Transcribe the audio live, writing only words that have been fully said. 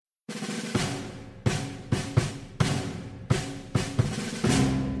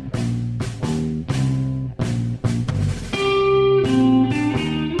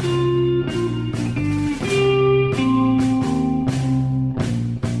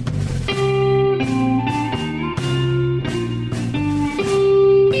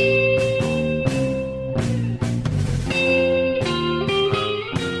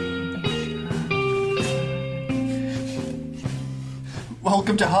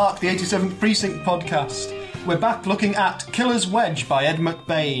to Hark, the 87th Precinct podcast. We're back looking at Killer's Wedge by Ed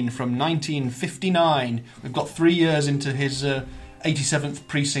McBain from 1959. We've got 3 years into his 87th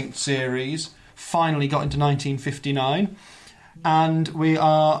Precinct series. Finally got into 1959. And we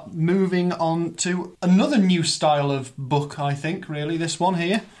are moving on to another new style of book, I think, really, this one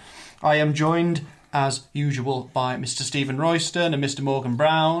here. I am joined, as usual, by Mr. Stephen Royston and Mr. Morgan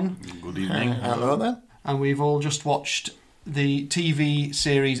Brown. Good evening. Hello there. And we've all just watched the TV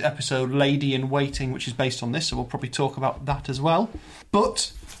series episode Lady in Waiting, which is based on this, so we'll probably talk about that as well.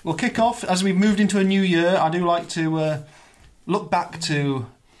 But we'll kick off, as we've moved into a new year, I do like to look back to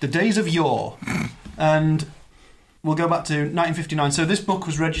the days of yore. And we'll go back to 1959. So this book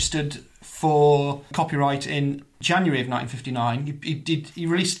was registered for copyright in January of 1959. He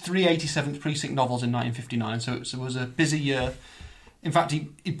released 3 87th Precinct novels in 1959, so it was a busy year. In fact,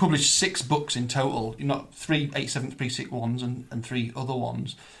 he published 6 books in total, 3 87th Precinct ones and 3 other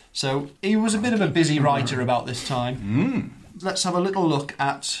ones. So he was a bit of a busy writer about this time. Let's have a little look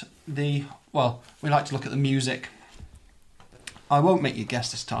at we like to look at the music. I won't make you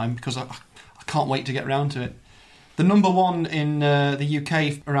guess this time because I can't wait to get round to it. The number one in the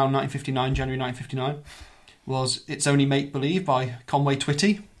UK around 1959, January 1959, was It's Only Make Believe by Conway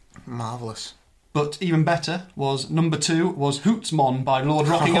Twitty. Marvellous. But even better was number 2 was Hootsmon by Lord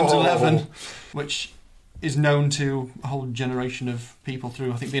Rockingham's 11, which is known to a whole generation of people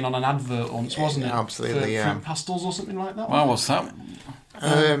through, I think, being on an advert once, wasn't it? Absolutely, yeah. Fruit Pastels or something like that? Well, what's that?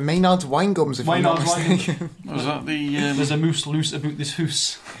 Maynard's Wine Gums, if I'm not Maynard's Wine mistaken. Was that the... There's a moose loose about this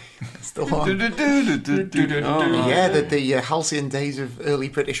hoose. It's the one. Yeah, the halcyon days of early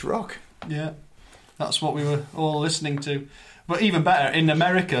British rock. Yeah, that's what we were all listening to. But even better, in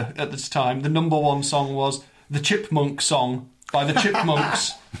America at this time, the number one song was The Chipmunk Song by the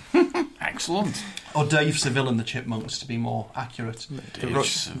Chipmunks. Excellent. Or Dave Seville and the Chipmunks, to be more accurate.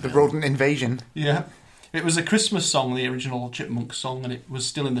 The rodent invasion. Yeah. It was a Christmas song, the original Chipmunks song, and it was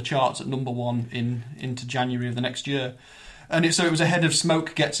still in the charts at number 1 into January of the next year. And so it was ahead of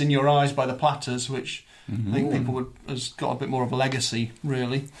Smoke Gets in Your Eyes by the Platters, which I think has got a bit more of a legacy,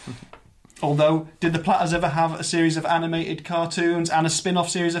 really. Although, did the Platters ever have a series of animated cartoons and a spin-off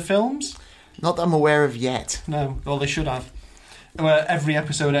series of films? Not that I'm aware of yet. No, well, they should have. Where every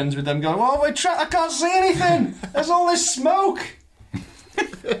episode ends with them going, "Oh, I can't see anything! There's all this smoke!"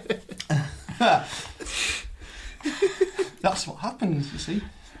 That's what happens, you see.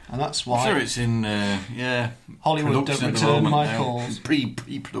 And that's why... I'm sure it's in, Hollywood don't return my calls.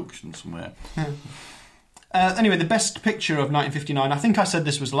 Pre-production somewhere. Anyway, the best picture of 1959, I think I said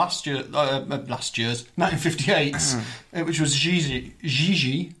this was last year's, 1958's, which was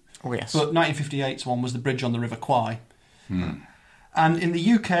Gigi. Oh, yes. But 1958's one was The Bridge on the River Kwai. And in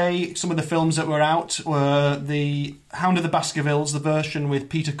the UK, some of the films that were out were The Hound of the Baskervilles, the version with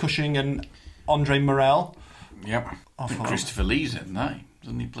Peter Cushing and Andre Morell. Yep. Christopher Lee's in that.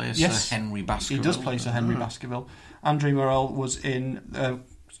 Doesn't he play Sir Henry Baskerville? He does play Sir Henry Baskerville. Andre Morell was in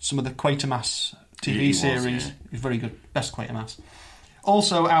some of the Quatermass TV series. He was very good. Best Quatermass.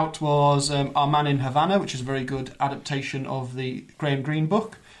 Also out was Our Man in Havana, which is a very good adaptation of the Graham Greene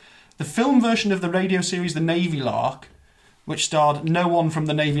book. The film version of the radio series The Navy Lark, which starred no one from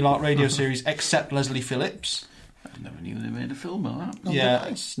the Navy Lark radio series except Leslie Phillips. I never knew they made a film of that. Yeah,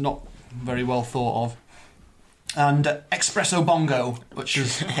 it's not very well thought of. And Espresso Bongo, which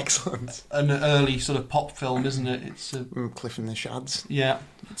is excellent. An early sort of pop film, isn't it? It's Cliff and the Shads. Yeah,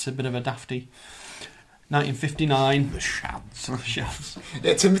 it's a bit of a dafty. 1959. The Shads. Shads.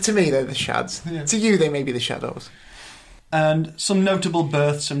 Yeah, to me, they're the Shads. Yeah. To you, they may be the Shadows. And some notable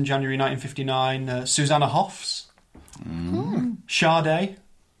births from January 1959. Susanna Hoffs. Sade.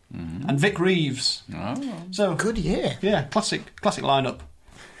 And Vic Reeves. Oh. So Good year. Yeah, classic lineup.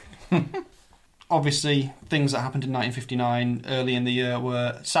 Obviously, things that happened in 1959 early in the year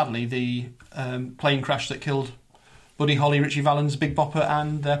were, sadly, the plane crash that killed Buddy Holly, Richie Valens, Big Bopper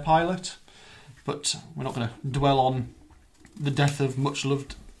and their pilot. But we're not going to dwell on the death of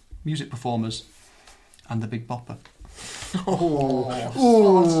much-loved music performers and the Big Bopper.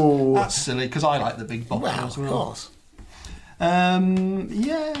 That's silly, because I like the Big Bopper as well. Of course.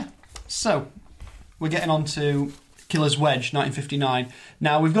 Yeah. So, we're getting on to Killer's Wedge, 1959.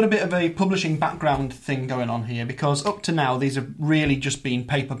 Now, we've got a bit of a publishing background thing going on here, because up to now, these have really just been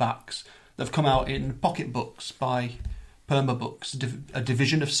paperbacks that have come out in pocket books by Perma Books, a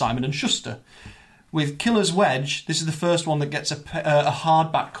division of Simon & Schuster. With Killer's Wedge, this is the first one that gets a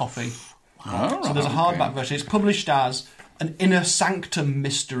hardback copy. Oh, So there's a hardback version. It's published as an Inner Sanctum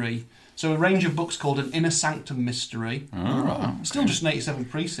Mystery. So a range of books called an Inner Sanctum Mystery. Right. Still just an 87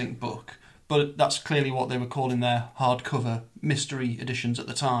 Precinct book, but that's clearly what they were calling their hardcover mystery editions at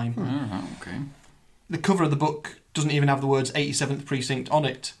the time. Oh, okay. The cover of the book doesn't even have the words 87th Precinct on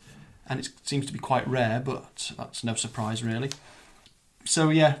it, and it seems to be quite rare, but that's no surprise, really. So,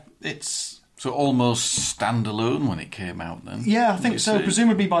 yeah, it's... So almost standalone when it came out, then? Yeah, I think so.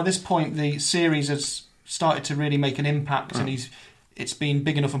 Presumably by this point, the series has started to really make an impact, and it's been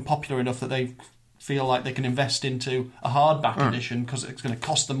big enough and popular enough that they feel like they can invest into a hardback edition, because it's going to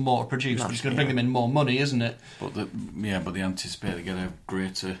cost them more to produce, but it's going to bring them in more money, isn't it? But they anticipate they get a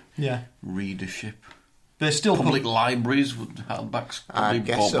greater readership. They're still public libraries would hardbacks. I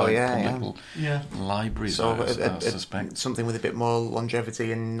guess so. Libraries. So I suspect something with a bit more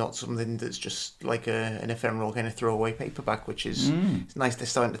longevity and not something that's just like an ephemeral kind of throwaway paperback, which is it's nice. They're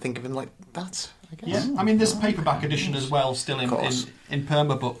starting to think of it like that. I guess. Yeah, I mean, there's a paperback edition as well, still in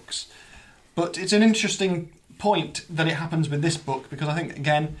Perma books, but it's an interesting point that it happens with this book, because I think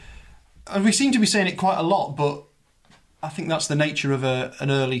again, we seem to be saying it quite a lot, but I think that's the nature of an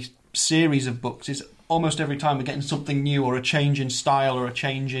early series of books. Is almost every time we're getting something new, or a change in style, or a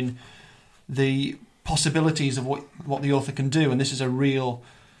change in the possibilities of what the author can do, and this is a real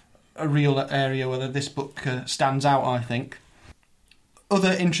area where this book stands out, I think.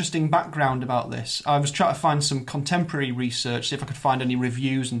 Other interesting background about this, I was trying to find some contemporary research, see if I could find any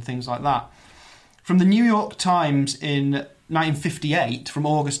reviews and things like that. From the New York Times in 1958, from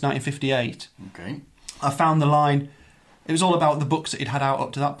August 1958, I found the line. It was all about the books that he'd had out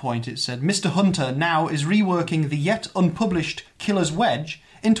up to that point. It said, Mr. Hunter now is reworking the yet unpublished Killer's Wedge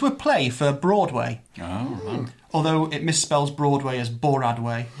into a play for Broadway. Oh, right. Although it misspells Broadway as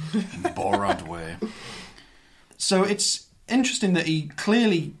Boradway. Boradway. So it's interesting that he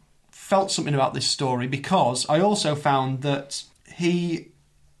clearly felt something about this story, because I also found that he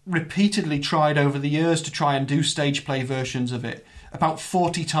repeatedly tried over the years to try and do stage play versions of it. About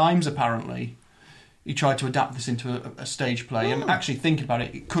 40 times, apparently. He tried to adapt this into a stage play, and actually thinking about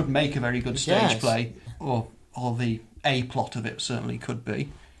it, it could make a very good stage play, or the A plot of it certainly could be.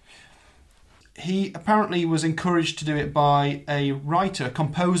 He apparently was encouraged to do it by a writer, a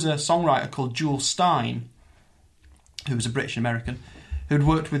composer, songwriter called Jules Stein, who was a British American, who'd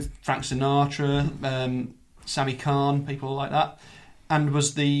worked with Frank Sinatra, Sammy Cahn, people like that, and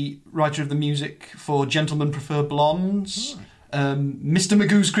was the writer of the music for Gentlemen Prefer Blondes, Mr.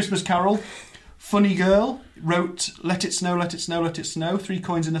 Magoo's Christmas Carol, Funny Girl, wrote Let It Snow, Let It Snow, Let It Snow, 3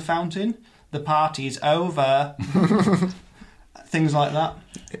 Coins in the Fountain, The Party's Over, things like that.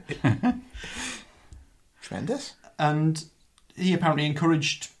 Tremendous. And he apparently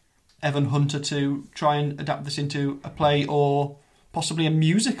encouraged Evan Hunter to try and adapt this into a play, or possibly a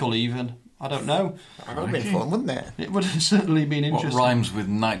musical even. I don't know. That would have been fun, wouldn't it? It would have certainly been interesting. What rhymes with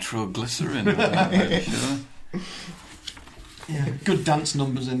nitroglycerin? Sure. Yeah, good dance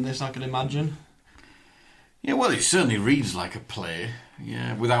numbers in this, I can imagine. Yeah, well, it certainly reads like a play.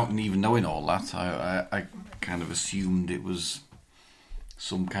 Yeah, without even knowing all that, I kind of assumed it was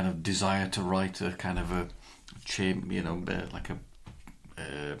some kind of desire to write a kind of a like a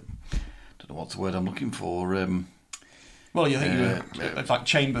don't know what's the word I'm looking for. Well, you think it's like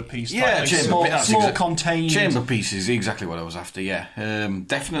chamber piece. Yeah, like small contained chamber piece is exactly what I was after. Yeah,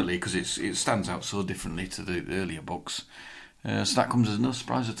 definitely, because it stands out so differently to the earlier books. So that comes as no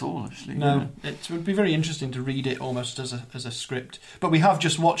surprise at all, actually. No, it would be very interesting to read it almost as a script. But we have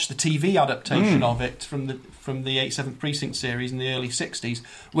just watched the TV adaptation of it from the 87th Precinct series in the early 60s,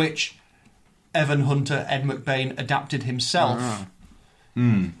 which Evan Hunter, Ed McBain adapted himself.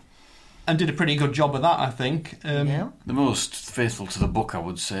 And did a pretty good job of that, I think. The most faithful to the book, I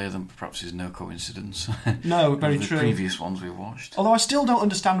would say, then perhaps is no coincidence. No, very true. The previous ones we watched. Although I still don't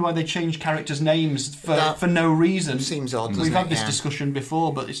understand why they change characters' names for no reason. Seems odd, doesn't We've had this discussion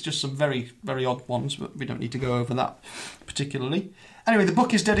before, but it's just some very, very odd ones, but we don't need to go over that particularly. Anyway, the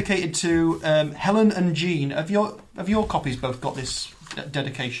book is dedicated to Helen and Jean. Have your copies both got this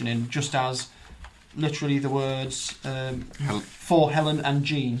dedication in, just as... literally the words for Helen and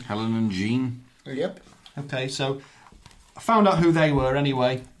Jean. Helen and Jean? Yep. Okay, so I found out who they were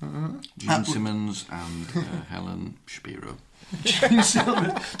anyway. Gene Simmons and Helen Shapiro. Gene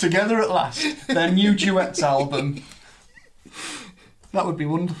Simmons, together at last. Their new duets album. That would be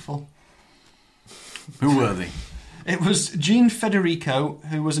wonderful. Who were they? It was Gene Federico,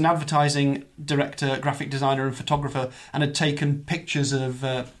 who was an advertising director, graphic designer and photographer, and had taken pictures of...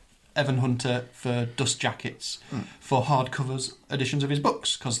 Evan Hunter for dust jackets for hardcovers editions of his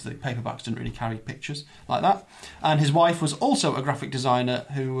books, because the paperbacks didn't really carry pictures like that. And his wife was also a graphic designer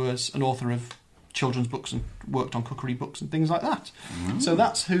who was an author of children's books and worked on cookery books and things like that. So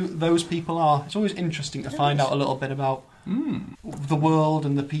that's who those people are. It's always interesting to find out a little bit about the world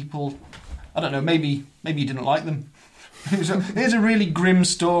and the people I don't know, maybe you didn't like them. Here's a really grim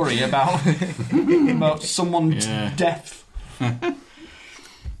story about someone's death.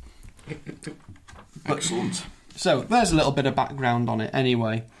 Excellent. So there's a little bit of background on it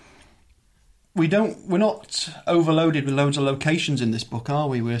anyway. We're not overloaded with loads of locations in this book, are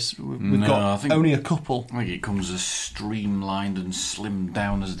we? We've got only a couple. I think it comes as streamlined and slimmed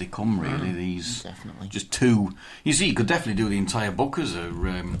down as they come, really. These definitely. Just two. You see, you could definitely do the entire book as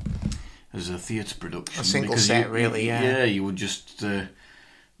a theatre production. A single set, really, yeah. Yeah, you would just... there's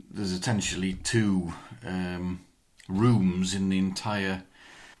essentially two rooms in the entire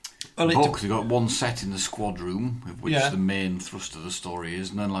book. They've got one set in the squad room, of which the main thrust of the story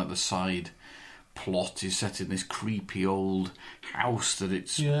is, and then like the side plot is set in this creepy old house that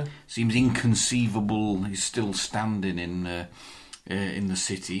seems inconceivable is still standing in the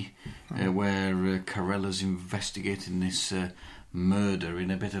city, where Carella's investigating this murder in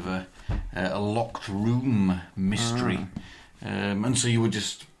a bit of a locked room mystery, and so you would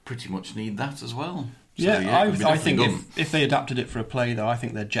just pretty much need that as well. So, I think if they adapted it for a play, though, I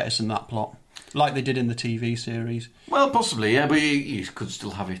think they'd jettison that plot like they did in the TV series. Well, possibly, yeah, but you could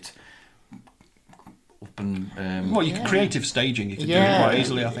still have it up and... you could creative staging. You could do it quite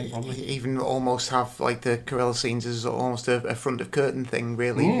easily, I think, probably. Even almost have like the Corella scenes as almost a front of curtain thing,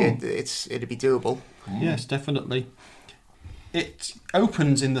 really. It'd be doable. Yes, definitely. It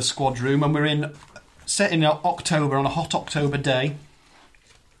opens in the squad room, and we're set in October, on a hot October day.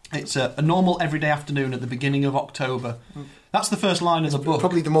 It's a normal everyday afternoon at the beginning of October. That's the first line of the book.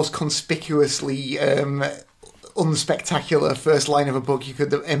 Probably the most conspicuously unspectacular first line of a book you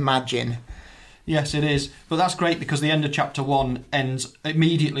could imagine. Yes, it is. But that's great because the end of chapter 1 ends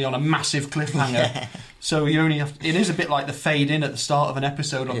immediately on a massive cliffhanger. Yeah. So you only have... It is a bit like the fade in at the start of an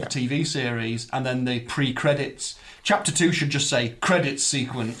episode of the TV series, and then the pre-credits. Chapter 2 should just say, credits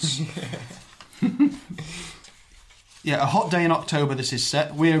sequence. A hot day in October this is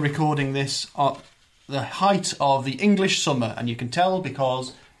set. We're recording this at the height of the English summer, and you can tell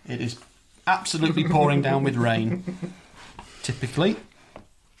because it is absolutely pouring down with rain, typically.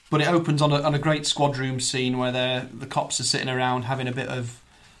 But it opens on a great squad room scene where the cops are sitting around having a bit of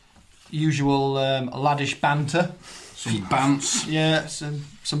usual laddish banter. Some bants. Yeah, some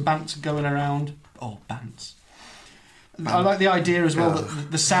bants going around. Oh, bants. I like the idea as well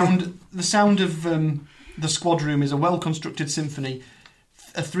that the sound of the squad room is a well-constructed symphony,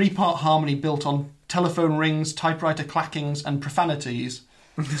 a 3-part harmony built on telephone rings, typewriter clackings, and profanities.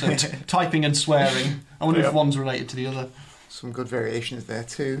 So typing and swearing. I wonder if one's related to the other. Some good variations there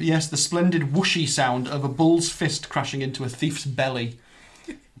too. Yes, the splendid whooshy sound of a bull's fist crashing into a thief's belly.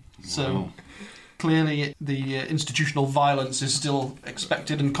 So clearly the institutional violence is still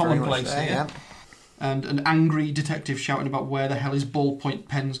expected and commonplace here. Yeah. And an angry detective shouting about where the hell his ballpoint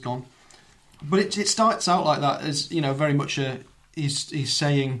pen's gone. But it starts out like that as, very much he's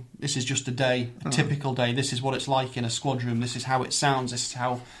saying this is just a day, a typical day. This is what it's like in a squad room. This is how it sounds. This is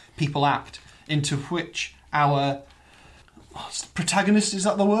how people act. Into which our protagonist, is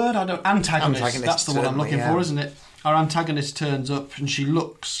that the word? Antagonist. That's the one I'm looking for, isn't it? Our antagonist turns up and she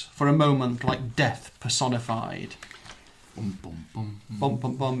looks for a moment like death personified. Bum, bum, bum. Bum,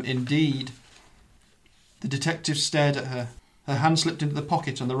 bum, bum, indeed. The detective stared at her. Her hand slipped into the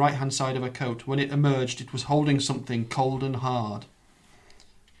pocket on the right-hand side of her coat. When it emerged, it was holding something cold and hard.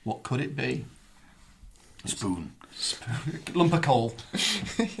 What could it be? A spoon. Lump of coal.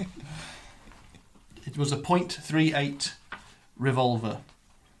 It was a .38 revolver.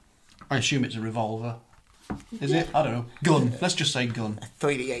 I assume it's a revolver. Is it? I don't know. Gun. Let's just say gun.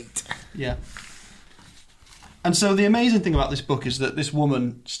 38. Yeah. And so the amazing thing about this book is that this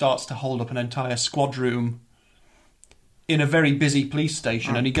woman starts to hold up an entire squad room in a very busy police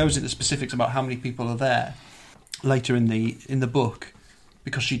station, and he goes into specifics about how many people are there later in the book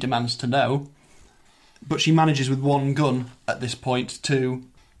because she demands to know. But she manages with one gun at this point to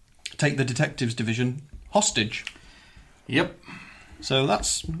take the detectives division hostage. Yep. So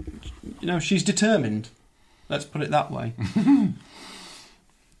that's, she's determined. Let's put it that way.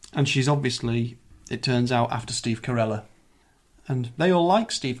 And she's obviously, it turns out, after Steve Carella. And they all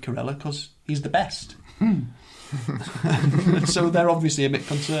like Steve Carella because he's the best. So they're obviously a bit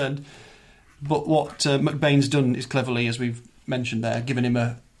concerned. But what McBain's done is cleverly, as we've mentioned there, given him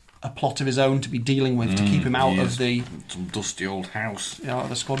a plot of his own to be dealing with to keep him out of some dusty old house. Out of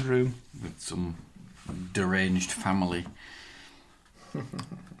the squad room. With some deranged family.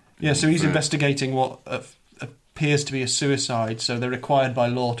 Yeah, so he's investigating what appears to be a suicide, so they're required by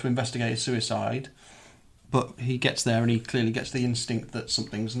law to investigate a suicide. But he gets there and he clearly gets the instinct that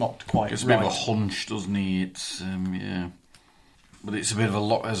something's not quite right. Gets a bit of a hunch, doesn't he? It's, But it's a bit of a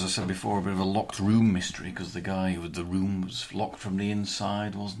lock, as I said before, a bit of a locked room mystery because the guy with the room was locked from the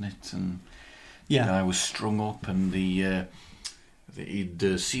inside, wasn't it? And the guy was strung up, and he'd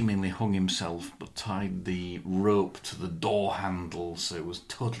seemingly hung himself, but tied the rope to the door handle, so it was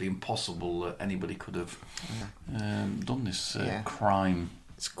totally impossible that anybody could have done this crime.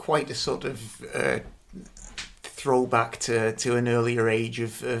 It's quite a sort of throwback to an earlier age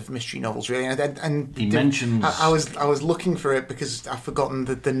of mystery novels, really. And he mentions... I was looking for it because I've forgotten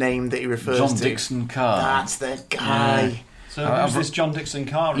the name that he refers to. John Dixon Carr. That's the guy. Yeah. So who's this John Dixon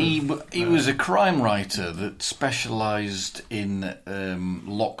Carr? He was a crime writer that specialised in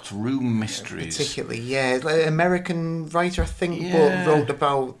locked room mysteries. Particularly, like American writer, I think, but wrote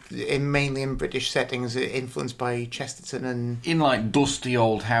about mainly in British settings, influenced by Chesterton and in like dusty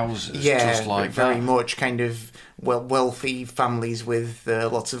old houses. Just like very that. much kind of wealthy families with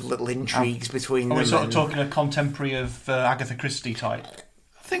lots of little intrigues between them. Are we sort of talking a contemporary of Agatha Christie type?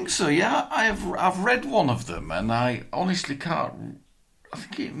 I think so, yeah. I've read one of them, and I honestly can't. I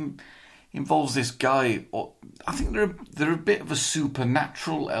think it involves this guy. Or I think they're a bit of a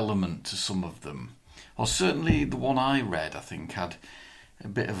supernatural element to some of them, or certainly the one I read. I think had a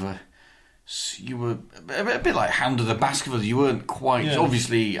bit of a. You were a bit like Hound of the Baskervilles. You weren't quite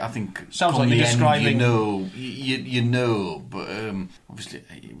obviously. I think sounds like you're describing. You know, but obviously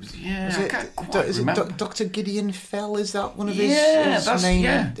it was. Yeah, I can't quite remember. Dr. Gideon Fell? Is that one of his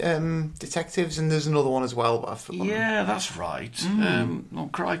main detectives? And there's another one as well, but I've forgotten. Yeah, that's right. Oh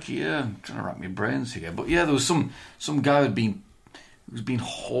crikey! I'm trying to rack my brains here, but yeah, there was some guy who's been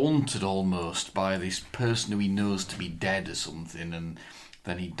haunted almost by this person who he knows to be dead or something, and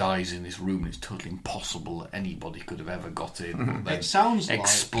then he dies in this room, and it's totally impossible that anybody could have ever got in. It sounds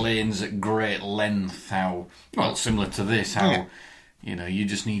explains at great length how, well, similar to this, how you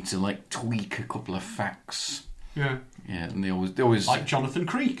just need to like tweak a couple of facts. Yeah, and they always like Jonathan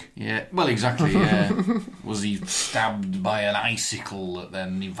Creek. Yeah, well, exactly. Yeah, was he stabbed by an icicle that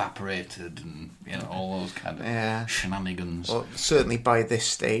then evaporated, and all those kind of shenanigans. Well, certainly by this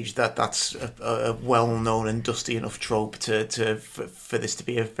stage, that's a well-known and dusty enough trope for this to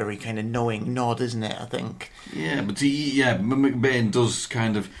be a very kind of knowing nod, isn't it? I think. Yeah, but McBain does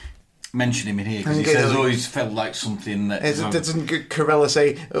kind of mention him in here because he says, he's felt like something that... Doesn't Corella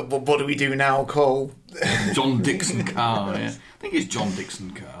say, what do we do now, Cole? John Dixon Carr, yeah. I think it's John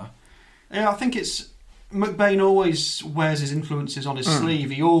Dixon Carr. Yeah, I think it's... McBain always wears his influences on his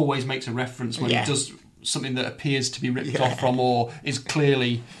sleeve. He always makes a reference when he does something that appears to be ripped off from or is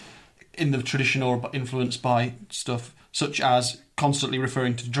clearly in the tradition or influenced by stuff, such as constantly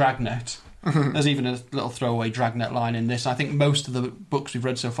referring to Dragnet. There's even a little throwaway Dragnet line in this. I think most of the books we've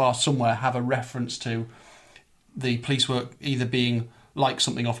read so far somewhere have a reference to the police work either being like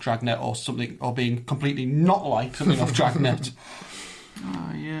something off Dragnet or being completely not like something off Dragnet.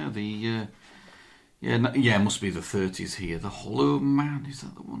 It must be the 30s here. The Hollow Man, is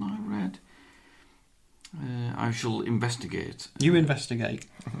that the one I read? I shall investigate. You investigate.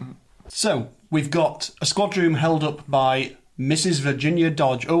 So, we've got a squad room held up by Mrs. Virginia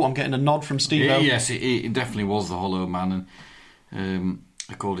Dodge. Oh, I'm getting a nod from Steve-O. Yes, it definitely was the Hollow Man, and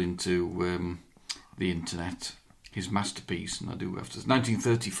according to the internet, his masterpiece, and I do have to...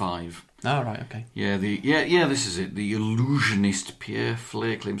 1935. Oh, right, okay. Yeah, this is it. The illusionist Pierre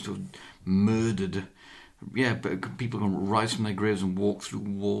Flay claims to have murdered... Yeah, but people can rise from their graves and walk through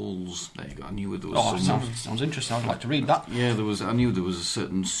walls. There you go. I knew there was sounds interesting. I'd like to read that. Yeah, I knew there was a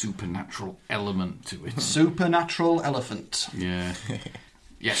certain supernatural element to it. Supernatural elephant. Yeah.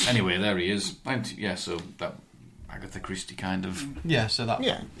 Yes. Anyway, there he is. So that Agatha Christie kind of. Yeah. So that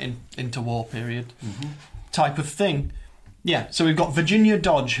interwar period type of thing. Yeah. So we've got Virginia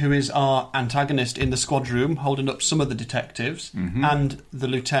Dodge, who is our antagonist in the squad room, holding up some of the detectives, and the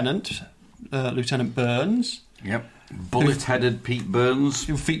lieutenant. Lieutenant Burns. Yep. Bullet-headed Pete Burns.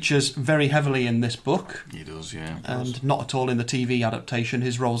 Who features very heavily in this book. He does, yeah. And not at all in the TV adaptation.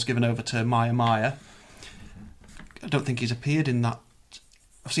 His role's given over to Maya Meyer. I don't think he's appeared in that.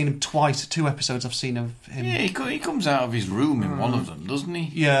 I've seen him twice. 2 episodes I've seen of him. Yeah, he comes out of his room in one of them, doesn't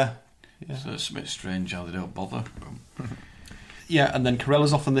he? Yeah. So it's a bit strange how they don't bother. Yeah, and then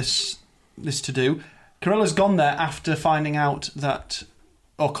Corella's off on this to do. Corella's gone there after finding out that...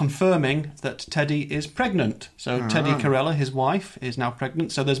 or confirming that Teddy is pregnant. So Teddy Corella, his wife, is now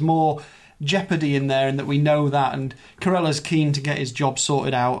pregnant. So there's more jeopardy in there in that we know that, and Corella's keen to get his job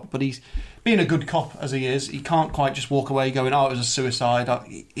sorted out, but he's being a good cop as he is. He can't quite just walk away going, it was a suicide.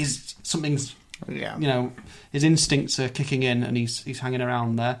 His instincts are kicking in, and he's hanging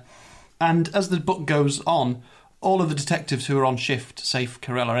around there. And as the book goes on, all of the detectives who are on shift, save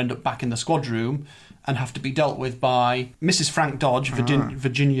Corella, end up back in the squad room, and have to be dealt with by Mrs. Frank Dodge,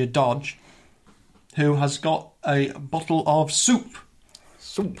 Virginia Dodge, who has got a bottle of soup.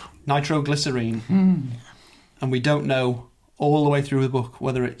 Nitroglycerine. And we don't know all the way through the book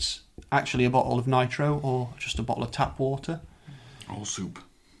whether it's actually a bottle of nitro or just a bottle of tap water. Or soup.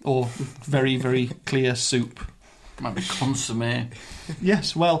 Or very, very clear soup. Might be consommé.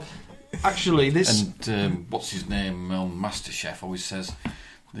 Yes, well, actually this... And what's his name on MasterChef always says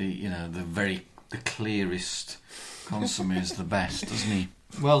the clearest consommé is the best, doesn't he?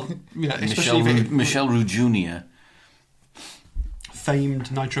 Well, yeah, especially Michel Roux Jr. Famed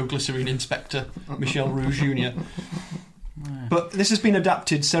nitroglycerine inspector Michel Roux Jr. But this has been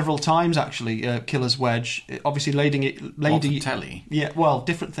adapted several times, actually. Killer's Wedge, obviously, Lady telly. Yeah, well,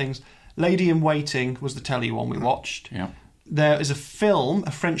 different things. Lady in Waiting was the telly one we watched. Yeah. There is a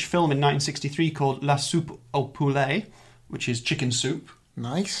French film in 1963 called La Soupe au Poulet, which is chicken soup.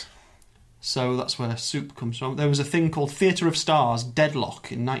 Nice. So that's where soup comes from. There was a thing called Theatre of Stars,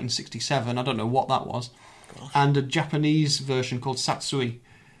 Deadlock, in 1967. I don't know what that was. Gosh. And a Japanese version called Satsui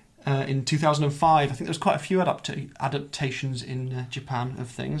in 2005. I think there was quite a few adaptations in Japan of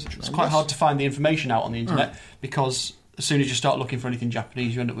things. It's quite hard to find the information out on the internet because as soon as you start looking for anything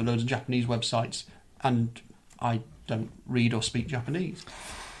Japanese, you end up with loads of Japanese websites. And I don't read or speak Japanese.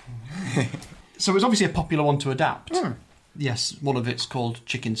 So it was obviously a popular one to adapt. Yes, one of it's called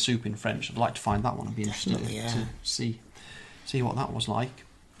Chicken Soup in French. I'd like to find that one. I'd be interested to see what that was like.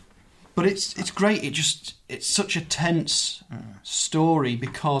 But it's great. It's such a tense story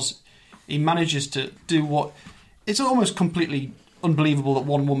because he manages to do what... It's almost completely unbelievable that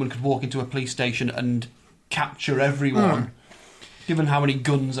one woman could walk into a police station and capture everyone, given how many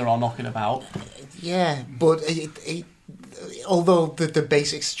guns there are knocking about. Yeah, but although the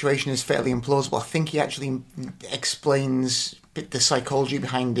basic situation is fairly implausible, I think he actually explains the psychology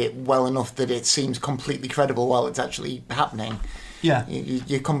behind it well enough that it seems completely credible while it's actually happening. Yeah.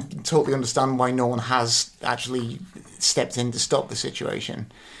 You totally understand why no one has actually stepped in to stop the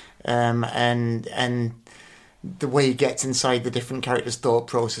situation. And the way he gets inside the different characters' thought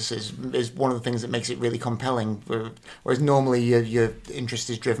processes is one of the things that makes it really compelling. Whereas normally your interest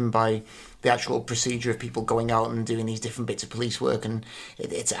is driven by the actual procedure of people going out and doing these different bits of police work, and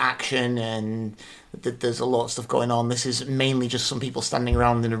it's action, and there's a lot of stuff going on. This is mainly just some people standing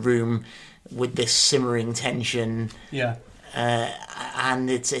around in a room with this simmering tension. Yeah.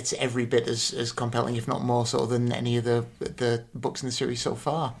 And it's every bit as compelling, if not more so, than any of the books in the series so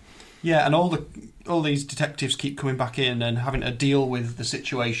far. Yeah, and all these detectives keep coming back in and having to deal with the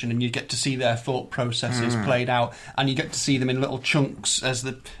situation, and you get to see their thought processes played out, and you get to see them in little chunks as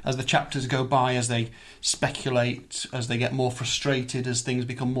the chapters go by, as they speculate, as they get more frustrated, as things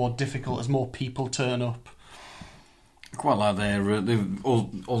become more difficult, as more people turn up. Quite like they've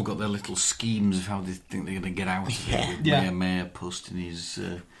all got their little schemes of how they think they're going to get out of it. With Mayor posting his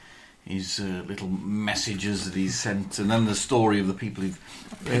little messages that he's sent, and then the story of the people who've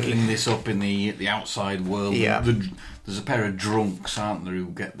picking this up in the outside world. Yeah. There's a pair of drunks, aren't there, who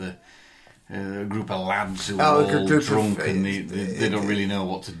get a group of lads who are all drunk and they don't really know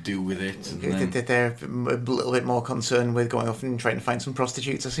what to do with it. And they're a little bit more concerned with going off and trying to find some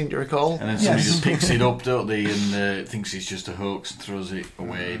prostitutes, I seem to recall. And then somebody just picks it up, don't they, and thinks it's just a hoax and throws it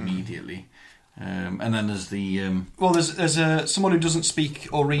away immediately. And then there's the... Well, there's someone who doesn't speak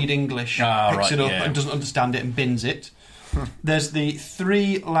or read English, picks it up and doesn't understand it and bins it. There's the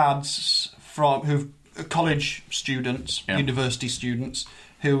three lads who've college students, university students,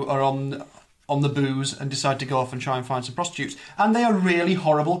 who are on the booze and decide to go off and try and find some prostitutes. And they are really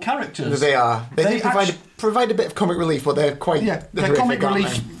horrible characters. They are. They provide a bit of comic relief, but they're quite... Yeah, their comic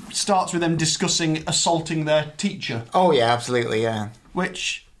relief starts with them discussing assaulting their teacher. Oh, yeah, absolutely, yeah.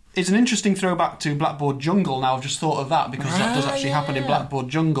 Which is an interesting throwback to Blackboard Jungle. Now, I've just thought of that, because that does actually happen in Blackboard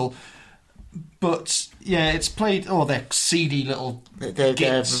Jungle. But, yeah, it's played... Oh, they're seedy little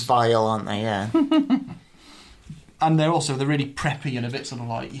They're vile, aren't they, yeah. And they're really preppy and a bit sort of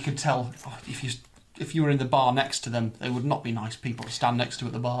like, you could tell if you were in the bar next to them, they would not be nice people to stand next to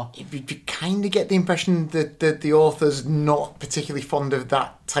at the bar. You kind of get the impression that the author's not particularly fond of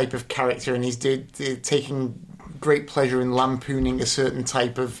that type of character, and he's taking great pleasure in lampooning a certain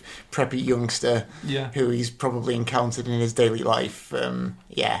type of preppy youngster who he's probably encountered in his daily life.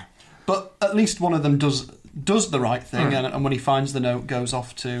 But at least one of them does the right thing, and when he finds the note, goes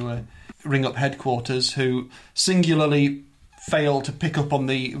off to... ring up headquarters, who singularly fail to pick up on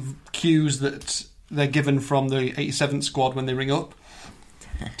the cues that they're given from the 87th squad when they ring up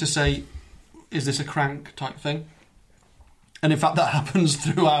to say, is this a crank type thing? And in fact that happens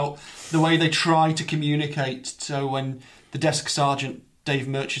throughout the way they try to communicate. So when the desk sergeant Dave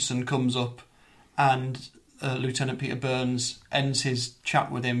Murchison comes up and Lieutenant Peter Burns ends his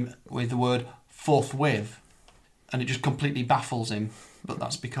chat with him with the word forthwith, and it just completely baffles him. But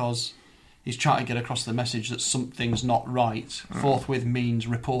that's because he's trying to get across the message that something's not right. Forthwith means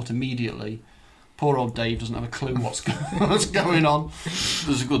report immediately. Poor old Dave doesn't have a clue what's going on.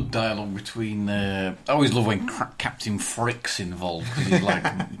 There's a good dialogue between... I always love when Captain Frick's involved, because he's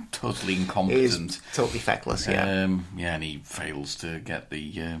like totally incompetent. He's totally feckless, yeah. And he fails to get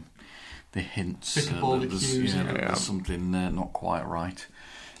the hints. That there's something not quite right.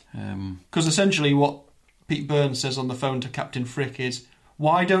 Because essentially what Pete Burns says on the phone to Captain Frick is,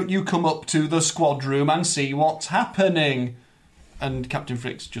 "Why don't you come up to the squad room and see what's happening?" And Captain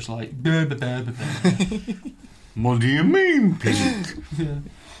Frick's just like, "Bah, bah, bah, bah, bah." What do you mean, Pete?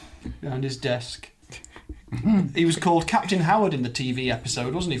 Behind his desk. He was called Captain Howard in the TV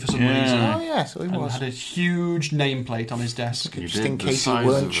episode, wasn't he, for some reason? Oh, yeah, so he And was. had a huge nameplate on his desk. Just in case you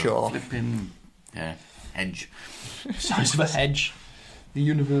weren't sure. Flipping, hedge. Size of a hedge. The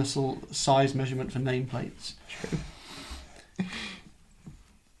universal size measurement for nameplates.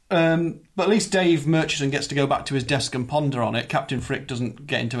 But at least Dave Murchison gets to go back to his desk and ponder on it. Captain Frick doesn't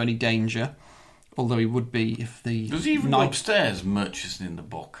get into any danger, although he would be if the... Does he even go upstairs, Murchison, in the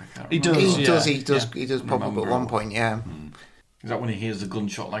book? I can't He remember. He does pop up at one point, yeah. Is that when he hears the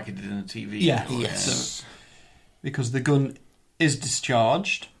gunshot like he did in the TV? Yeah. Yes. So, because the gun is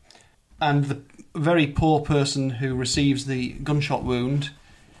discharged, and the very poor person who receives the gunshot wound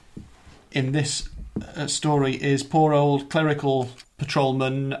in this story is poor old clerical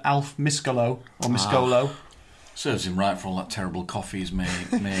patrolman Alf Miscolo, or Miscolo. Serves him right for all that terrible coffee he's made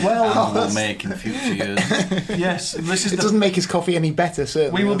Well, and will make in future years. Yes, this is It doesn't make his coffee any better,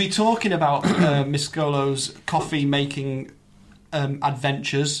 certainly. We will be talking about Miscolo's coffee-making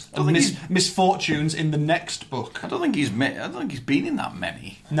adventures and misfortunes in the next book. I don't think he's been in that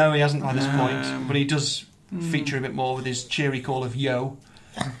many. No, he hasn't by this point, but he does feature a bit more with his cheery call of "yo"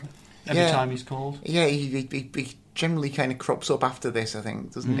 every time he's called. Yeah, he generally kind of crops up after this, I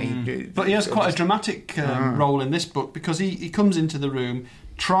think, doesn't he? But he has quite a dramatic role in this book, because he comes into the room,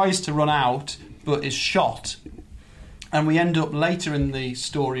 tries to run out, but is shot. And we end up later in the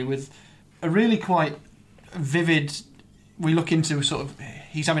story with a really quite vivid... We look into sort of...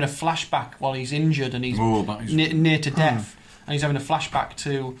 He's having a flashback while he's injured and he's near to death. And he's having a flashback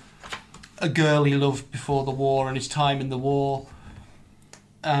to a girl he loved before the war and his time in the war.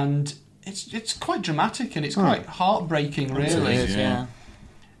 And it's quite dramatic and it's quite heartbreaking, really. It is, yeah.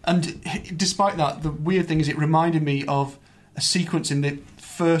 And despite that, the weird thing is it reminded me of a sequence in the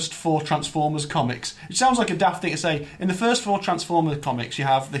first 4 Transformers comics. It sounds like a daft thing to say. In the first 4 Transformers comics, you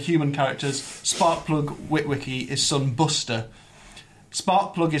have the human characters. Sparkplug Witwicky is son Buster.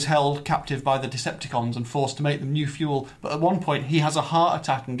 Sparkplug is held captive by the Decepticons and forced to make them new fuel. But at one point, he has a heart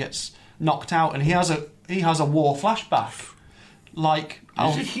attack and gets knocked out, and he has a war flashback. Like,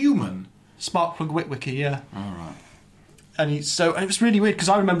 is it human? Sparkplug Witwicky, yeah. All right. And it was really weird because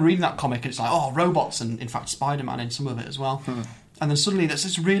I remember reading that comic and it's like, oh, robots, and in fact Spider-Man in some of it as well. And then suddenly there's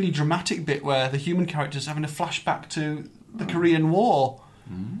this really dramatic bit where the human character's having a flashback to the Korean War,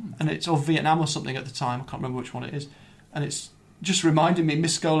 and it's or Vietnam or something at the time. I can't remember which one it is, and it's just reminding me.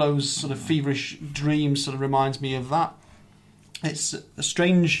 Miscolo's sort of feverish dreams sort of reminds me of that. It's a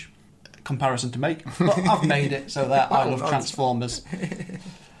strange comparison to make, but I've made it so that I love Transformers.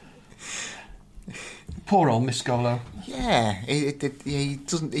 Poor old Miscolo. Yeah, he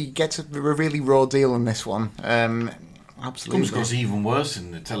doesn't. He gets a really raw deal in this one. Absolutely. Comes across even worse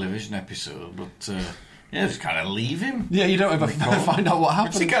in the television episode, but just kind of leave him. Yeah, you don't ever find out what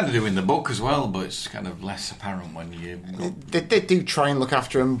happens. Which they kind of do in the book as well, but it's kind of less apparent when you go. They do try and look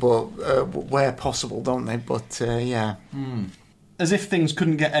after him, but where possible, don't they? But yeah. As if things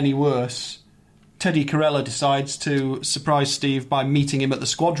couldn't get any worse, Teddy Corella decides to surprise Steve by meeting him at the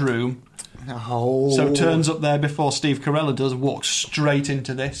squad room. Oh. So turns up there before Steve Corella does, walks straight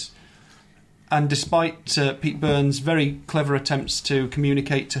into this. And despite Pete Burns' very clever attempts to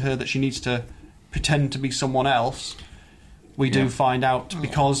communicate to her that she needs to pretend to be someone else, we do find out,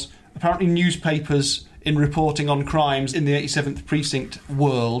 because apparently newspapers, in reporting on crimes in the 87th Precinct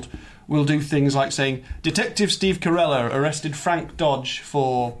world, will do things like saying, Detective Steve Corella arrested Frank Dodge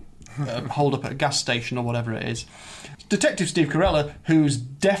for hold up at a gas station or whatever it is. Detective Steve Corella, whose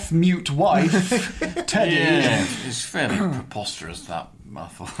deaf-mute wife, Teddy... Yeah, it's fairly preposterous, that, I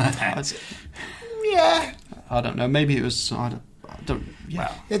thought. Yeah. I don't know, maybe it was... I don't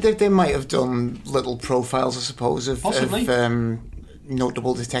yeah. They might have done little profiles, I suppose, of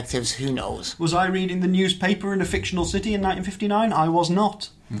notable detectives. Who knows? Was I reading the newspaper in a fictional city in 1959? I was not.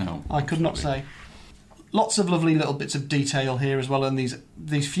 No. I could not say. lots of lovely little bits of detail here as well, and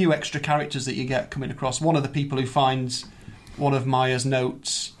these few extra characters that you get coming across. One of the people who finds one of Maya's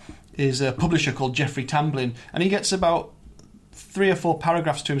notes is a publisher called Jeffrey Tamblyn, and he gets about 3 or 4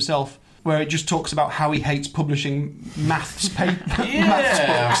 paragraphs to himself where it just talks about how he hates publishing maths books.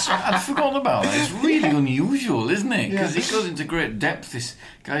 I'd forgotten about that. It's really unusual, isn't it? Because he goes into great depth, this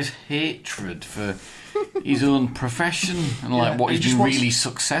guy's hatred for his own profession and what he's been really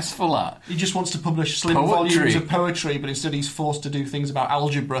successful at. He just wants to publish slim Poetry. volumes of poetry, but instead he's forced to do things about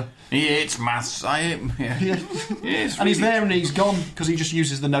algebra. He hates maths. And he's there and he's gone because he just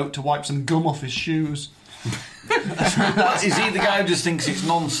uses the note to wipe some gum off his shoes. Is he the guy who just thinks it's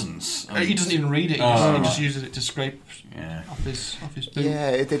nonsense? He doesn't even read it. He just uses it to scrape off his boot. Yeah,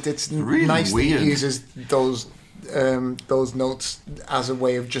 it's really nice weird. that he uses those notes as a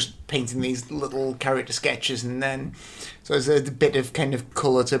way of just painting these little character sketches, and then so there's a bit of kind of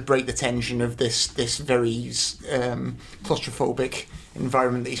colour to break the tension of this very claustrophobic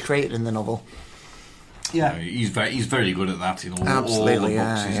environment that he's created in the novel. Yeah, he's very good at that in all the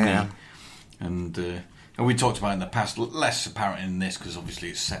books, isn't he? And we talked about in the past, less apparent in this because obviously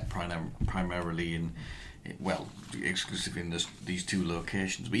it's set primarily in, exclusively in these 2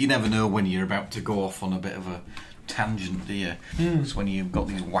 locations. But you never know when you're about to go off on a bit of a tangent, do you? It's when you've got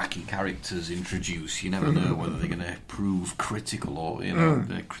these wacky characters introduced, you never know whether they're going to prove critical or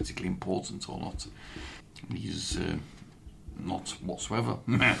they're critically important or not. He's not whatsoever.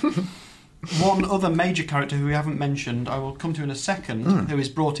 One other major character who we haven't mentioned, I will come to in a second, who is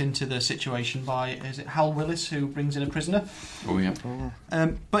brought into the situation by, is it Hal Willis, who brings in a prisoner? Oh, yeah.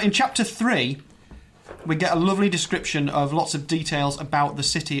 But in Chapter 3, we get a lovely description of lots of details about the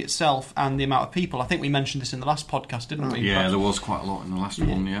city itself and the amount of people. I think we mentioned this in the last podcast, didn't we? Yeah, there was quite a lot in the last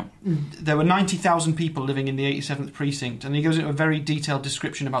one, yeah. There were 90,000 people living in the 87th Precinct, and he goes into a very detailed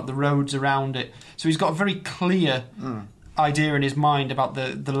description about the roads around it. So he's got a very clear idea in his mind about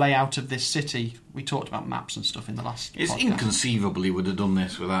the layout of this city. We talked about maps and stuff in the last It's podcast. inconceivable he would have done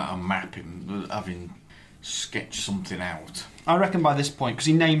this without a map, having sketched something out. I reckon by this point, because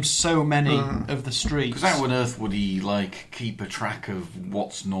he names so many of the streets. Because how on earth would he keep a track of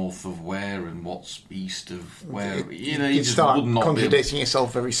what's north of where and what's east of where? You just start would not contradicting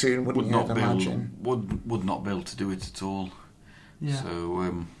yourself very soon, wouldn't would you? not I'd be imagine. would not be able to do it at all. Yeah.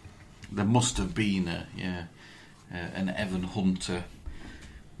 So there must have been an Evan Hunter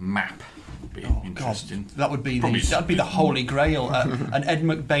map. Would be interesting. God, that'd be the holy grail. An Ed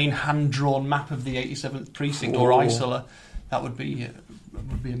McBain hand-drawn map of the 87th Precinct or Isola. That would be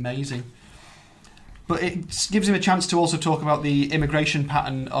amazing. But it gives him a chance to also talk about the immigration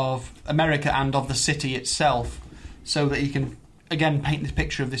pattern of America and of the city itself, so that he can again paint the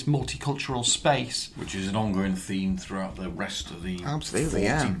picture of this multicultural space, which is an ongoing theme throughout the rest of the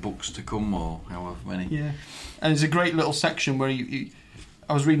 40 books to come, or however many. Yeah, and there's a great little section where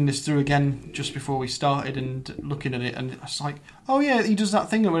I was reading this through again just before we started and looking at it, and it's like, oh yeah, he does that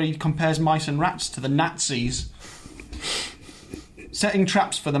thing where he compares mice and rats to the Nazis, setting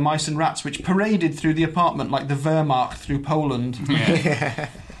traps for the mice and rats which paraded through the apartment like the Wehrmacht through Poland. Yeah.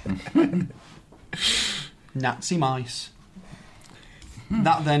 Nazi mice.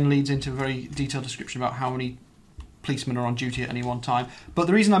 That then leads into a very detailed description about how many policemen are on duty at any one time. But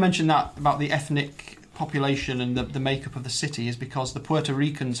the reason I mentioned that about the ethnic population and the makeup of the city is because the Puerto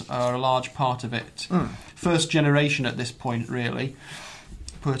Ricans are a large part of it. First generation at this point, really,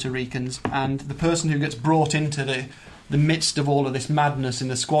 Puerto Ricans. And the person who gets brought into the midst of all of this madness in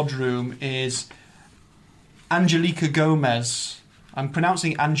the squad room is Angelica Gomez. I'm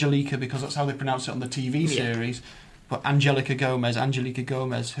pronouncing Angelica because that's how they pronounce it on the TV series. But Angelica Gomez,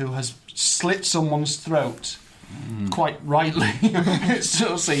 who has slit someone's throat, quite rightly, it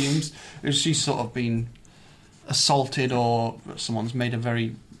sort of seems. She's sort of been assaulted, or someone's made a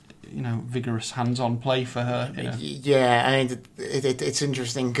very, vigorous hands-on play for her. Yeah, I mean, it's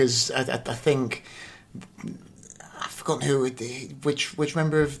interesting because I think I've forgotten which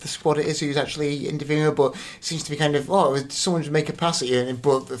member of the squad it is who's actually interviewing her, but it seems to be kind of, someone to make a pass at you,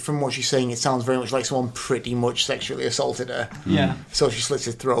 but from what she's saying, it sounds very much like someone pretty much sexually assaulted her. Yeah. So she slits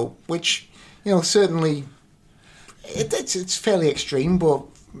her throat, which, certainly, it's fairly extreme, but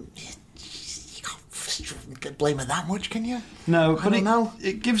you can't blame her that much, can you? No, but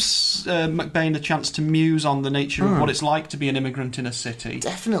it gives McBain a chance to muse on the nature of what it's like to be an immigrant in a city.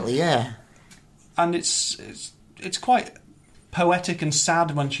 Definitely, yeah. And it's quite poetic and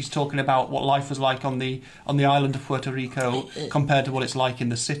sad when she's talking about what life was like on the island of Puerto Rico compared to what it's like in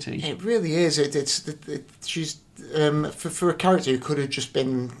the city. It really is. She's for a character who could have just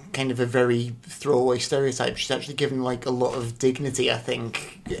been kind of a very throwaway stereotype, she's actually given like a lot of dignity, I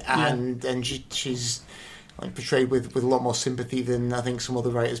think, and she's like portrayed with a lot more sympathy than I think some other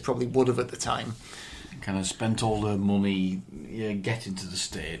writers probably would have at the time. Kind of spent all her money getting to the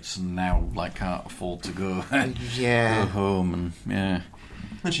States, and now like can't afford to go go home, and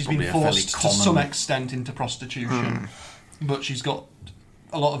and she's probably been forced to some extent into prostitution, but she's got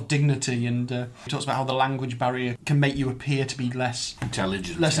a lot of dignity, and talks about how the language barrier can make you appear to be less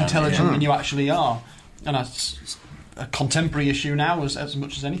intelligent than you actually are, and that's a contemporary issue now as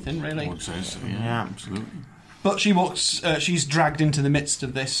much as anything, really. I would say so, yeah, absolutely. But she's dragged into the midst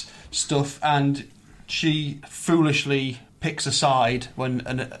of this stuff, and she foolishly picks a side when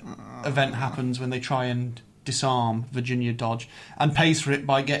an event happens, when they try and disarm Virginia Dodge, and pays for it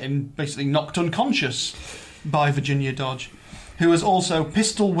by getting basically knocked unconscious by Virginia Dodge, who has also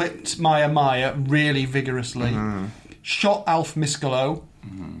pistol whipped Maya really vigorously, shot Alf Miskolo,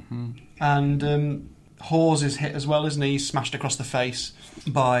 and Hawes is hit as well, isn't he? He's smashed across the face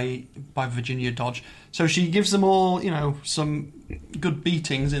by Virginia Dodge. So she gives them all, some good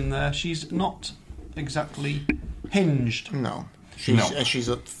beatings in there. She's not exactly hinged. No. She's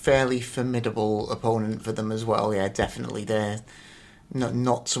a fairly formidable opponent for them as well. Yeah, definitely. They're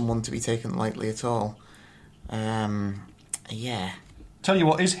not someone to be taken lightly at all. Yeah. Tell you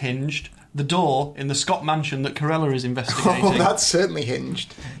what is hinged: the door in the Scott mansion that Corella is investigating. Oh, that's certainly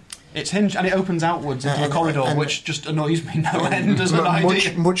hinged. It's hinged and it opens outwards into a corridor, which just annoys me no end as an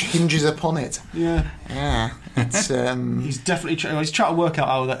idea. Much hinges upon it. Yeah. Yeah. It's he's definitely he's trying to work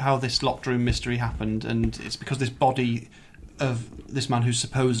out how this locked room mystery happened, and it's because this body of this man who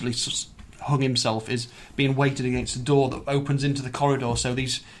supposedly hung himself is being weighted against the door that opens into the corridor. So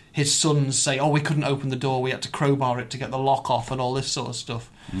his sons say, "Oh, we couldn't open the door. We had to crowbar it to get the lock off," and all this sort of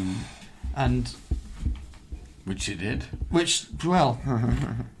stuff. And which he did.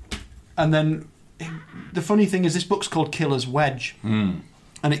 And then the funny thing is, this book's called Killer's Wedge, and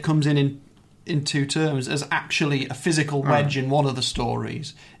it comes in two terms. As actually a physical wedge in one of the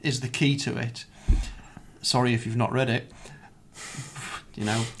stories is the key to it. Sorry if you've not read it.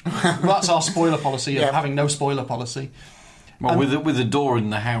 That's our spoiler policy of having no spoiler policy. Well, with the door in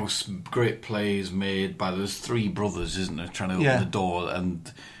the house, great play is made by those three brothers, isn't there, trying to open the door,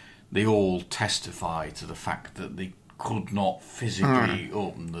 and they all testify to the fact that they could not physically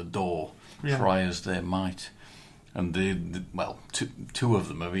open the door, try as they might. And two of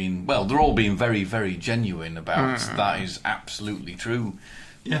them have been, they're all being very, very genuine about that is absolutely true.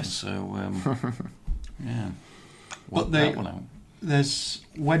 Yes. And so, But there's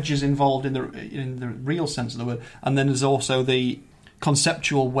wedges involved in the real sense of the word, and then there's also the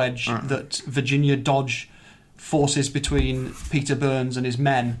conceptual wedge that Virginia Dodge forces between Peter Burns and his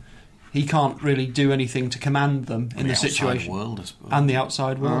men. He can't really do anything to command them in the situation. World, I suppose. And the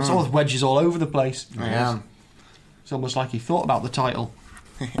outside world. So there's wedges all over the place. Yeah. It's almost like he thought about the title.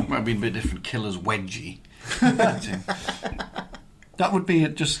 Might have been a bit different. Killer's Wedgie. That would be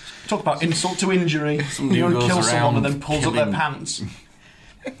just talk about insult to injury. Somebody who goes kills someone and around then pulls up their pants.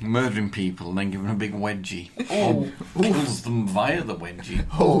 Murdering people and then giving them a big wedgie. Oh. Kills them via the wedgie.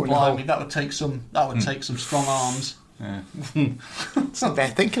 Oh, blimey, that would take some strong arms. Yeah. It's not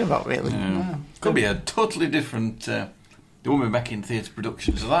bad thinking about, really. Yeah. Could be a totally different. They won't be making theatre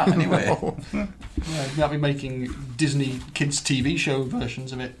productions of that anyway. They'll be making Disney kids TV show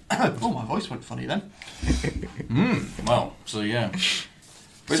versions of it. Oh, my voice went funny then. Well, so yeah. But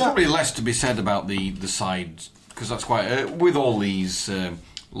there's probably less to be said about the sides, because that's quite with all these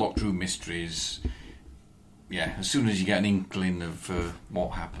locked room mysteries. Yeah, as soon as you get an inkling of what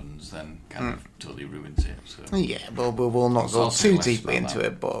happens, then kind of totally ruins it. So. Yeah, but we'll not go too deeply into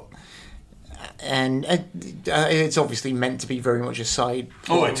it. But it's obviously meant to be very much a side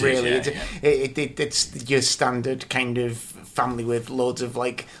plot, really. It's your standard kind of family with loads of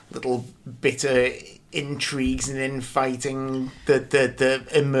like little bitter intrigues and infighting that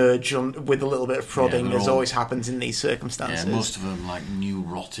emerge with a little bit of prodding, as always happens in these circumstances. Yeah, most of them like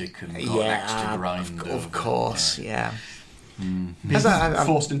neurotic and got next to grind. Of course, yeah. Being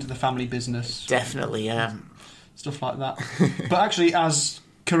forced into the family business. Definitely, yeah. Stuff like that. But actually, as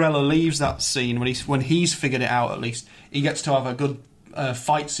Corella leaves that scene, when he's figured it out, at least, he gets to have a good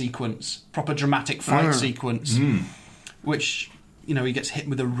fight sequence, proper dramatic fight sequence, which... he gets hit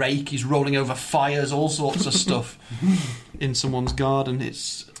with a rake, he's rolling over fires, all sorts of stuff in someone's garden.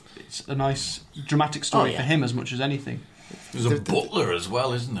 It's a nice dramatic story for him as much as anything. There's a butler as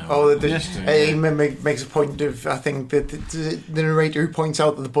well, isn't there? Oh, he makes a point of, I think, that the narrator who points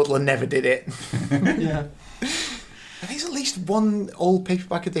out that the butler never did it. Yeah. there's at least one old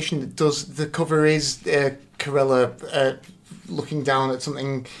paperback edition that does. The cover is Corella looking down at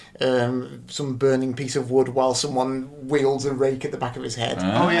something, some burning piece of wood, while someone wields a rake at the back of his head.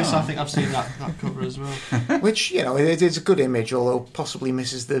 Oh yes, I think I've seen that cover as well. Which, it is a good image, although possibly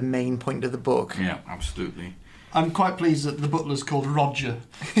misses the main point of the book. Yeah, absolutely. I'm quite pleased that the butler's called Roger.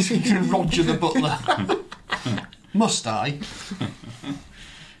 Roger the butler. Must I?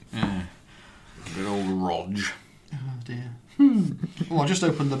 Yeah. Good old Rog. Oh dear. Oh, I just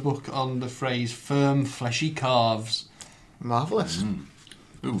opened the book on the phrase firm, fleshy calves. Marvellous.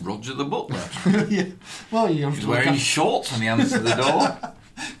 Ooh, Roger the butler. Yeah. Well, you have He's to look wearing at- shorts when he answered the door.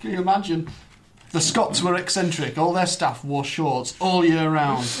 Can you imagine? The Scots were eccentric. All their staff wore shorts all year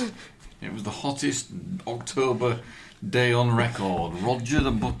round. It was the hottest October day on record. Roger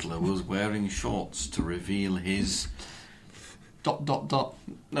the butler was wearing shorts to reveal his... ...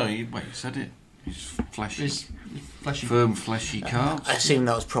 No, you said it. His fleshy... His fleshy... Firm, fleshy calves. I assume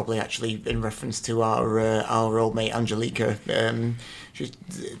that was probably actually in reference to our old mate Angelica.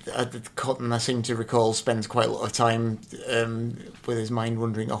 Cotton, I seem to recall, spends quite a lot of time with his mind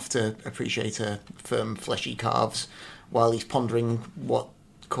wandering off to appreciate her firm, fleshy calves while he's pondering what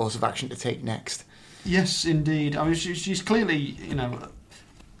course of action to take next. Yes, indeed. I mean, she's clearly,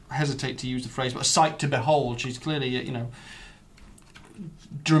 I hesitate to use the phrase, but a sight to behold. She's clearly,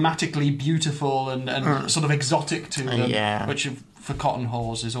 dramatically beautiful and sort of exotic to them, Yeah. which for Cotton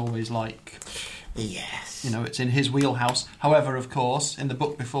Hawes is always like... Yes. It's in his wheelhouse. However, of course, in the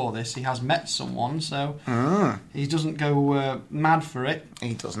book before this, he has met someone, so he doesn't go mad for it.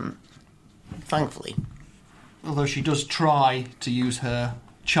 He doesn't. Thankfully. Although she does try to use her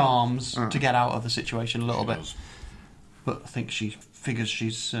charms to get out of the situation a little bit. Does. But I think she figures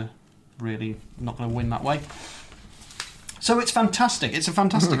she's really not going to win that way. So it's fantastic. It's a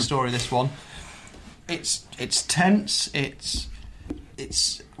fantastic story, this one. It's tense. It's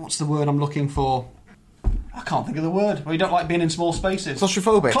what's the word I'm looking for? I can't think of the word. Well, you don't like being in small spaces.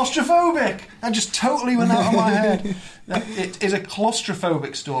 Claustrophobic. Claustrophobic! That just totally went out of my head. It is a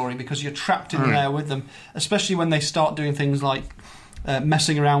claustrophobic story because you're trapped in there with them, especially when they start doing things like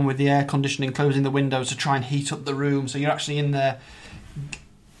messing around with the air conditioning, closing the windows to try and heat up the room. So you're actually in there.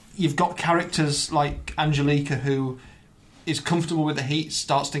 You've got characters like Angelica who is comfortable with the heat,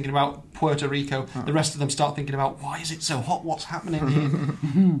 starts thinking about Puerto Rico. The rest of them start thinking about, why is it so hot? What's happening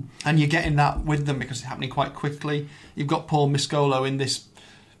here? And you're getting that with them because it's happening quite quickly. You've got Paul Miscolo in this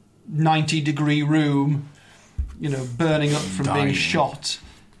 90-degree room, burning up from Dying. being shot.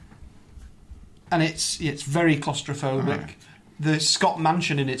 And it's very claustrophobic. The Scott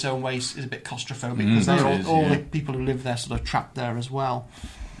Mansion in its own way is a bit claustrophobic because they're all the people who live there sort of trapped there as well.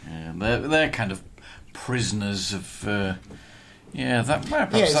 Yeah, they're kind of prisoners of... Prisoners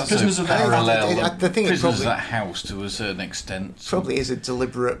prisoners of of that- parallel. the thing is Prisoners probably- of that house to a certain extent. Probably is a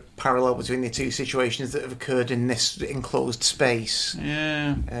deliberate parallel between the two situations that have occurred in this enclosed space.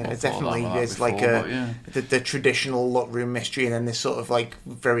 Yeah, It definitely is like the traditional locked room mystery, and then this sort of like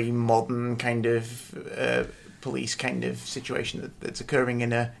very modern kind of police kind of situation that's occurring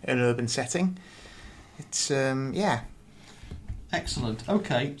in an urban setting. It's Excellent.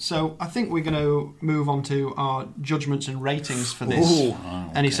 Okay, so I think we're going to move on to our judgments and ratings for this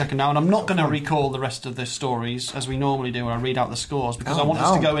any second now. And I'm not going to recall the rest of the stories as we normally do when I read out the scores because I want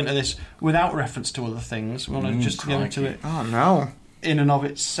us to go into this without reference to other things. We want to just go into it in and of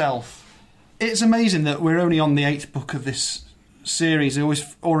itself. It's amazing that we're only on the 8th book of this series. It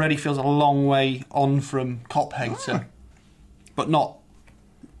already feels a long way on from Cop Hater, but not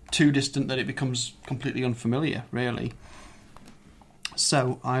too distant that it becomes completely unfamiliar, really.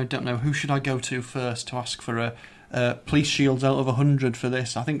 So, I don't know, who should I go to first to ask for a police shields out of 100 for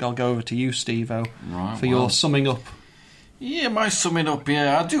this? I think I'll go over to you, Steve-O, for your summing up. Yeah, my summing up,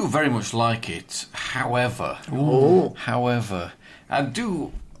 I do very much like it. However, I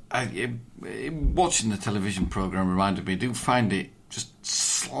do... watching the television programme reminded me, I do find it just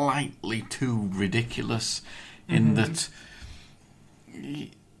slightly too ridiculous in that...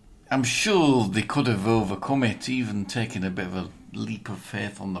 I'm sure they could have overcome it, even taking a bit of a leap of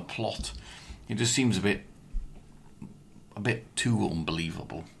faith on the plot. It just seems a bit too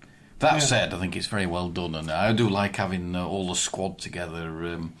unbelievable. That said, I think it's very well done, and I do like having all the squad together.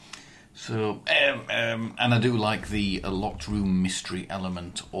 And I do like the locked room mystery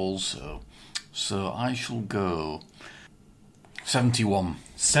element also. So I shall go 71.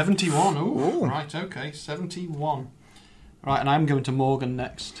 71, ooh. Right, okay, 71. Right, and I'm going to Morgan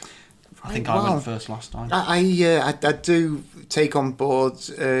next. I think I went first last time. I do take on board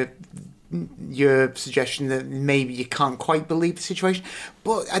your suggestion that maybe you can't quite believe the situation,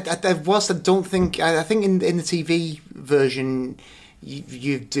 but whilst I don't think... I think in the TV version,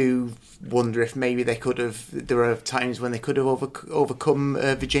 you do wonder if maybe they could have. There are times when they could have overcome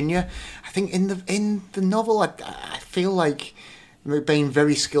Virginia. I think in the novel, I feel like McBain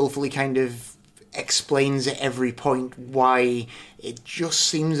very skillfully kind of explains at every point why it just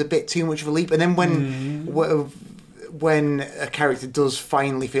seems a bit too much of a leap. And then when a character does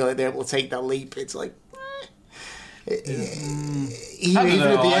finally feel like they're able to take that leap, it's like. Even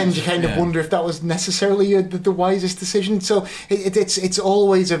at the end, you kind of wonder if that was necessarily the wisest decision. So it's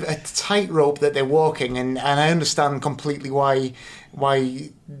always a tightrope that they're walking, and I understand completely why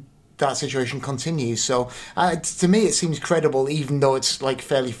that situation continues. So to me, it seems credible, even though it's like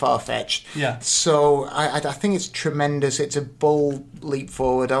fairly far fetched. Yeah. So I think it's tremendous. It's a bold leap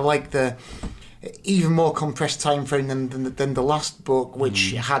forward. I like the even more compressed time frame than the last book,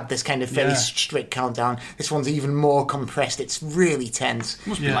 which had this kind of fairly strict countdown. This one's even more compressed. It's really tense. It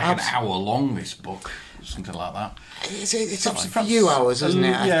must be like an hour long, this book, something like that. It's a few hours, isn't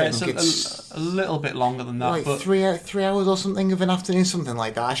it? I think it's a little bit longer than that. Like but 3 hours or something of an afternoon, something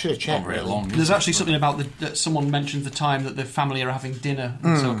like that. I should have checked. Not very long. There's actually something about that someone mentioned the time that the family are having dinner,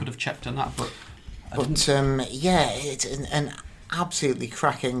 and so I could have checked on that. But it's an absolutely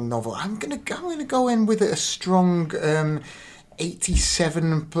cracking novel. I'm gonna go in with a strong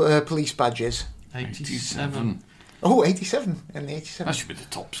 87 police badges. 87. Oh, 87 in the 87. That should be the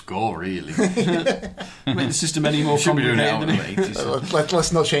top score, really. Make the system any more Should be doing it out complicated of than it. 87.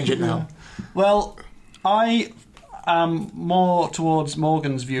 Let's not change it now. Well, I am more towards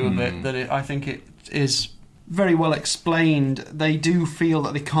Morgan's view of it, that I think it is very well explained. They do feel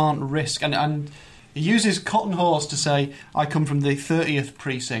that they can't risk, and he uses Cotton Horse to say, I come from the 30th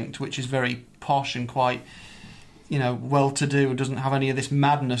precinct, which is very posh and quite, well-to-do, and doesn't have any of this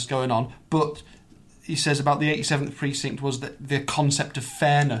madness going on. But he says about the 87th precinct was the concept of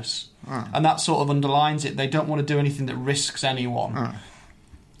fairness. And that sort of underlines it. They don't want to do anything that risks anyone.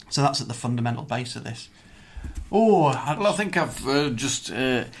 So that's at the fundamental base of this. I think I've I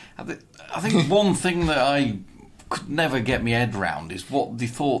think one thing that I could never get my head round is what they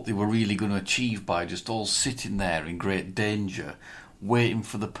thought they were really going to achieve by just all sitting there in great danger, waiting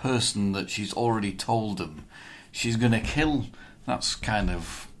for the person that she's already told them she's going to kill. That's kind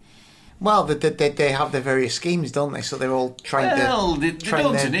of... Well, they have their various schemes, don't they? So they're all trying to... Well, they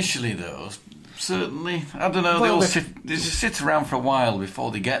don't initially, though. Certainly. I don't know, Well, they sit around for a while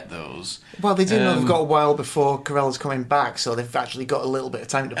before they get those. Well, they do know they've got a while before Carella's coming back, so they've actually got a little bit of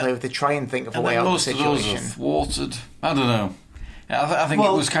time to play with. They try and think of a way out of the situation. Most of those are thwarted. I don't know. I think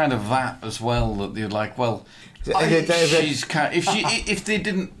it was kind of that as well, that they're like, well, if they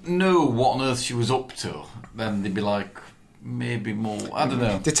didn't know what on earth she was up to, then they'd be like, maybe more. I don't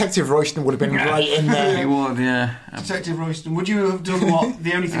know. Detective Royston would have been right in there. He would, yeah. Detective Royston, would you have done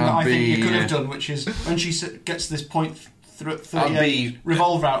the only thing that I think you could have done, which is when she gets to this point, 38,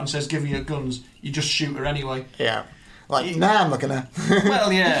 revolver out and says, give me your guns, you just shoot her anyway. Yeah. Like, I'm not gonna.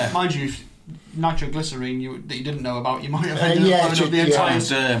 Well, yeah. Mind you, nitroglycerine that you didn't know about, you might have ended up blowing up the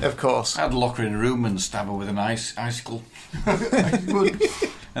entire... of course. I'd lock her in a room and stab her with an icicle. Would.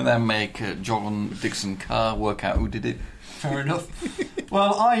 And then make John Dixon Carr work out who did it. Fair enough.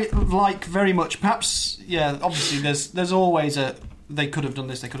 Well, I like very much, perhaps, obviously there's always they could have done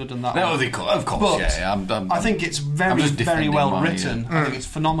this, they could have done that. No, they could, of course, but I think it's very well written. I think it's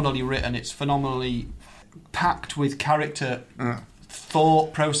phenomenally written. It's phenomenally packed with character,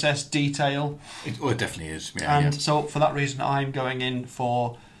 thought, process, detail. It definitely is. So for that reason, I'm going in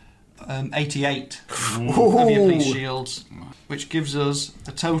for 88 of your police shields, which gives us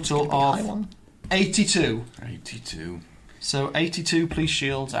a total of 82. 82. So 82 police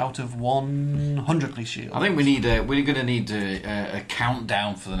shields out of 100 police shields. I think we're going to need a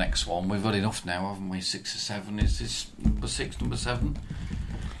countdown for the next one. We've got enough now, haven't we? 6 or 7. Is this number 6, number 7?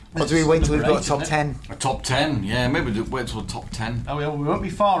 Or do we wait till we've got a top 10? A top 10, yeah. Maybe wait till the top 10. Oh, well, we won't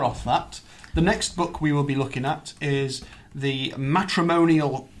be far off that. The next book we will be looking at is The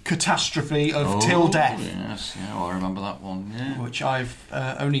Matrimonial Catastrophe of Till Death. Yes, I remember that one, yeah. Which I've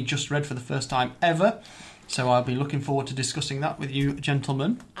only just read for the first time ever. So I'll be looking forward to discussing that with you,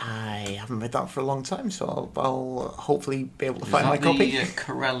 gentlemen. I haven't read that for a long time, so I'll hopefully be able to find my copy. Is that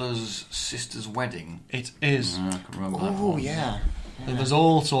Carella's sister's wedding? It is. I can remember that Oh, one. yeah. So there's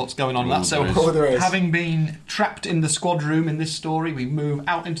all sorts going on in that. So there is. Having been trapped in the squad room in this story, we move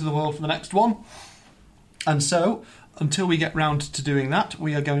out into the world for the next one. And so, until we get round to doing that,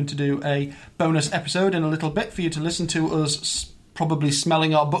 we are going to do a bonus episode in a little bit for you to listen to us probably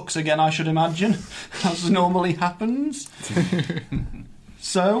smelling our books again, I should imagine, as normally happens.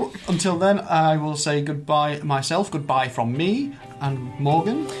 So, until then, I will say goodbye myself, goodbye from me and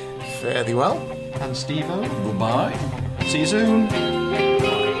Morgan. Fairly well. and Steve-O. Goodbye. See you soon.